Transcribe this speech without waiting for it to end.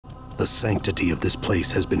The sanctity of this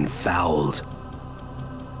place has been fouled.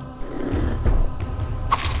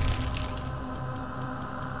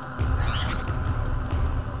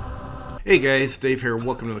 Hey guys, Dave here.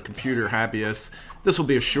 Welcome to the Computer Hobbyist. This will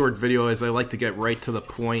be a short video as I like to get right to the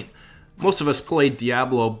point. Most of us played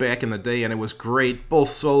Diablo back in the day and it was great, both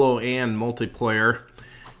solo and multiplayer.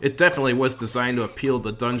 It definitely was designed to appeal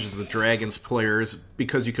to Dungeons & Dragons players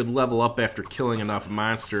because you could level up after killing enough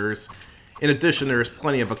monsters. In addition, there's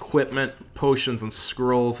plenty of equipment, potions, and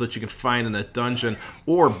scrolls that you can find in the dungeon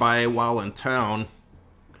or buy while in town.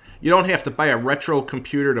 You don't have to buy a retro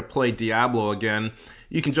computer to play Diablo again.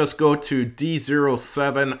 You can just go to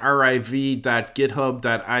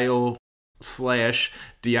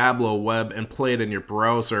d07riv.github.io/DiabloWeb and play it in your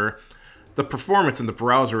browser. The performance in the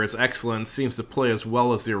browser is excellent, seems to play as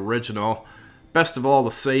well as the original. Best of all, the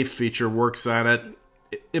save feature works on it.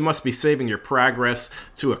 It must be saving your progress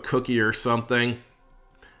to a cookie or something.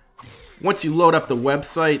 Once you load up the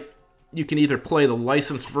website, you can either play the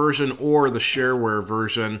licensed version or the shareware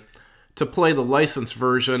version. To play the licensed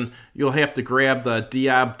version, you'll have to grab the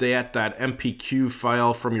diabdat.mpq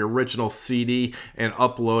file from your original CD and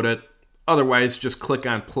upload it. Otherwise, just click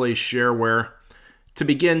on Play Shareware. To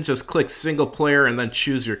begin, just click Single Player and then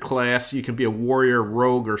choose your class. You can be a warrior,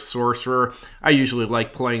 rogue, or sorcerer. I usually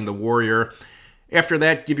like playing the warrior. After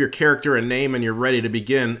that, give your character a name and you're ready to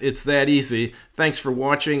begin. It's that easy. Thanks for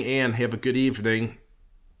watching and have a good evening.